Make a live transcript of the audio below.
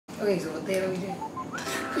Okay, so what the hell are we doing?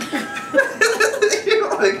 You're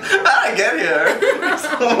like, how did I get here?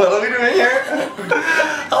 What are we doing here?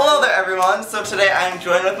 Hello there, everyone. So today I'm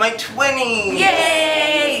joined with my Twinnies.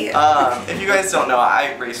 Yay! If you guys don't know,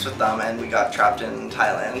 I raced with them and we got trapped in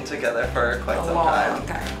Thailand together for quite some time.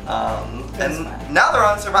 And now they're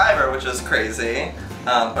on Survivor, which is crazy.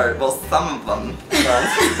 Or, well, some of them.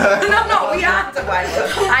 No, we are Survivor.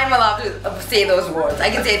 I'm allowed to say those words. I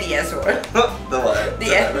can say the S word. The what? The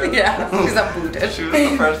S, yeah, because I'm booted. She was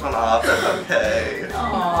the first one off, that's okay.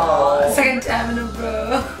 Aww. Second time in a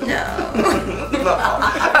row. No.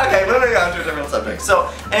 Okay, moving on to a different subject. So,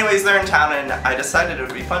 anyways, they're in town and I decided it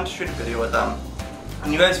would be fun to shoot a video with them.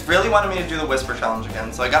 And you guys really wanted me to do the whisper challenge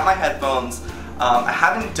again, so I got my headphones. I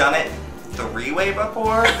haven't done it three-way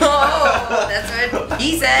before. Oh, that's what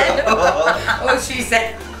he said. Oh, she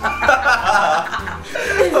said.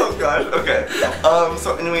 Oh gosh, okay.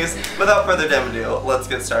 So anyways, without further ado, let's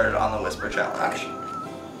get started on the whisper challenge. Okay.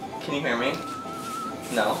 Can you hear me?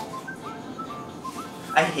 No?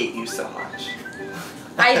 I hate you so much.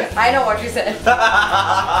 I know what you said.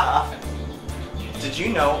 Did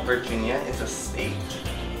you know Virginia is a state?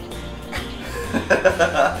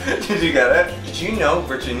 Did you get it? Did you know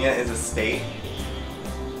Virginia is a state?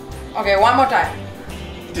 Okay, one more time.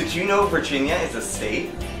 Did you know Virginia is a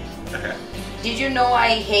state? Okay. Did you know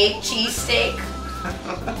I hate cheesesteak?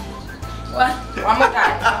 What? One more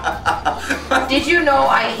time. Did you know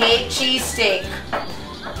I hate cheesesteak?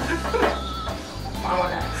 One more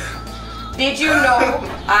time. Did you know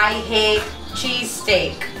I hate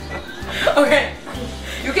cheesesteak? Okay.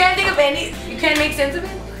 You can't think of any. You can't make sense of it?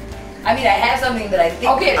 I mean, I have something that I think.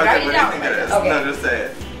 Okay, write it down. What do you think it is? Okay. No, just say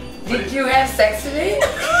it. Did you have sex today?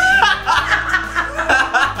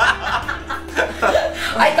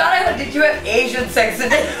 I thought I heard, did you have Asian sex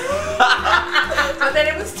today? But then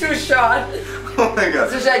it was too short. Oh my god.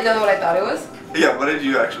 So should I tell you what I thought it was? Yeah, what did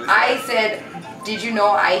you actually say? I said, did you know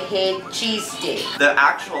I hate cheesesteak? The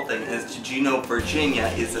actual thing is, did you know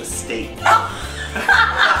Virginia is a state? Did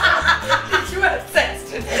you have sex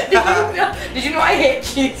today? Did you know I hate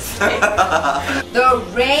cheesesteak? The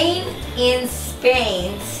rain in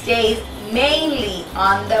Spain stays mainly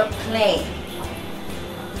on the plain.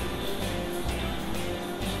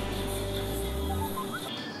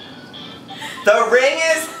 The ring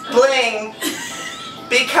is bling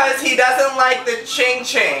because he doesn't like the ching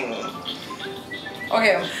ching.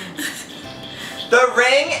 Okay. The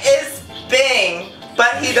ring is bing,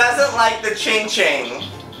 but he doesn't like the ching ching.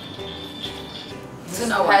 So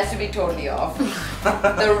now it has to be totally off.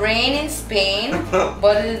 The rain in Spain,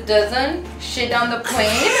 but it doesn't shit on the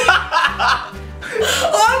plane.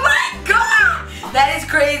 Oh my god! That is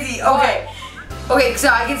crazy. Okay. Okay, so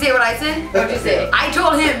I can say what I said? What'd you say? I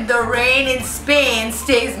told him the rain in Spain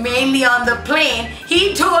stays mainly on the plane.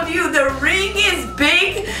 He told you the ring is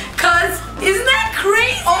big, cause isn't that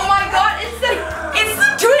crazy? Oh my god, it's the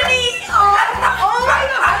Twinnies! Oh my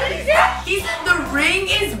god, what did he say? He said the ring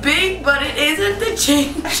is big, but it isn't the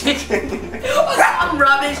ching ching. Some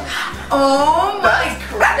rubbish. Oh my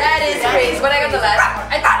god. That is crazy. But I got the last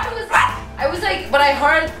one. I thought it was I was like, but I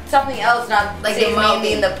heard something else, not like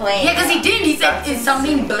mainly in the plane. Yeah, because he did. He said it's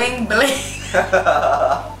something bling bling.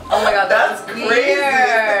 Oh my god, that's crazy.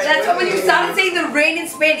 Weird. That's what when you started saying the rain in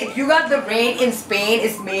Spain. If you got the rain in Spain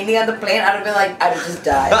is mainly on the plane, I'd have been like, I'd have just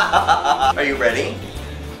died. Are you ready?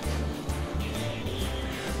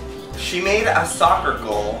 She made a soccer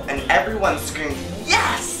goal and everyone screamed,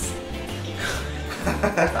 yes!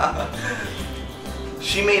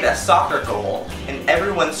 She made a soccer goal and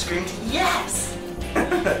everyone screamed, yes!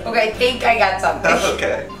 Okay, I think I got something.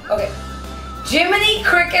 Okay. Okay. Jiminy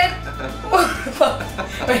Cricket.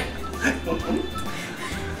 Wait.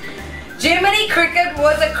 Jiminy Cricket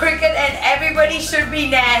was a cricket and everybody should be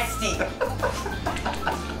nasty.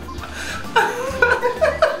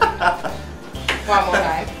 One more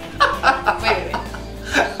time. Wait.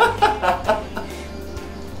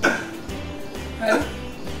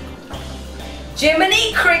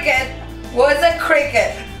 Jiminy Cricket was a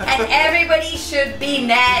cricket and everybody should be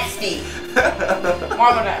nasty.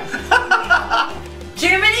 One more time.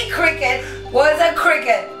 Jiminy Cricket was a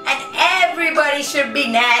cricket and everybody should be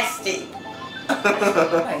nasty.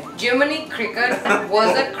 Jiminy Cricket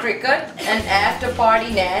was a cricket and after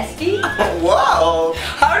party nasty. Wow!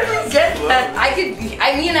 How did you get that?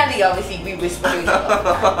 Me and Andy obviously we whispered to each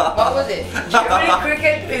other. What was it? Jiminy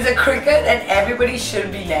Cricket is a cricket and everybody should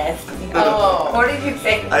be nasty. Oh. What did you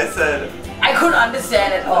say? I said, I couldn't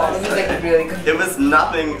understand at all. It was like really good. It was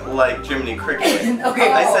nothing like Jiminy Cricket.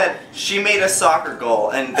 Okay. I said, she made a soccer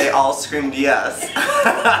goal and they all screamed yes.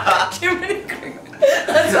 Jiminy Cricket.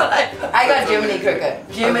 That's what I got Jiminy Cricket.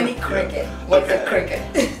 Jiminy Cricket. What's a cricket?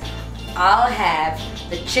 I'll have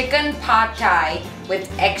the chicken pad thai with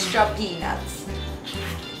extra peanuts.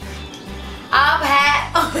 I'll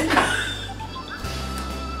have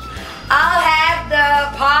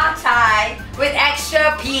the pad thai with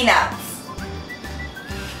extra peanuts.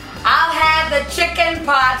 I'll have the chicken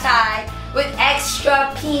pad thai with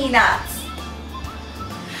extra peanuts.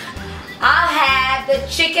 I'll have the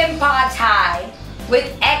chicken pad thai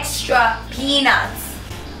with extra peanuts.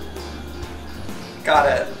 Got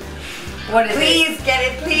it. What is it? Please get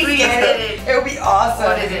it. Please get it. It would be awesome.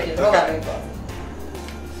 What is it? Okay.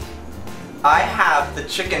 I have the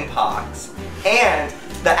chicken pox and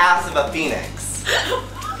the ass of a phoenix.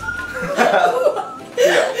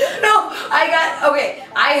 Yeah. No,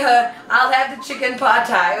 I heard I'll have the chicken pad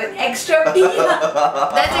thai with extra peanuts.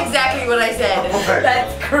 That's exactly what I said. Oh,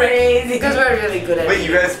 that's crazy. Because we're really good at it. Wait,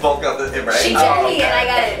 you guys both got it right? She told me and I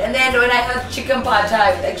got it. And then when I heard chicken pad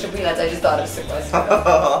thai with extra peanuts, I just thought it was surprising.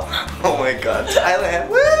 Oh my god, Thailand.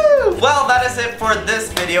 Woo! Well, that is it for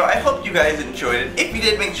this video. I hope you guys enjoyed it. If you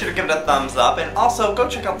did, make sure to give it a thumbs up. And also, go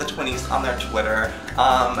check out the Twinnies on their Twitter.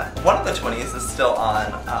 One of the Twinnies is still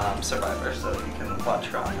on Survivor, so you can watch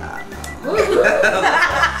her on that.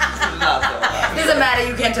 Doesn't matter,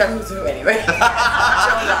 you can't tell who's who anyway. Don't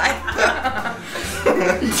lie.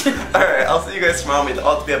 Alright, I'll see you guys tomorrow. May the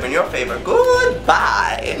odds be up in your favor.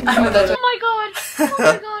 Goodbye. Oh my god. Oh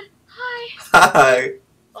my god. Hi. Hi.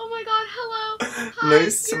 Oh my god, hello. Hi.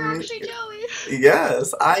 Nice to You're meet actually you. Joey.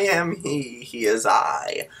 Yes, I am he. He is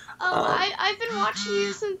I. I've been watching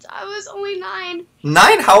you since I was only 9.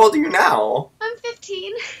 9? How old are you now? I'm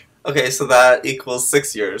 15. Okay, so that equals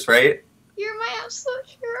 6 years, right? You're my absolute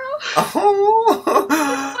hero. Oh.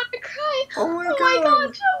 I want to cry. Oh my god. Oh my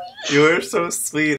god, Joey. You are so sweet.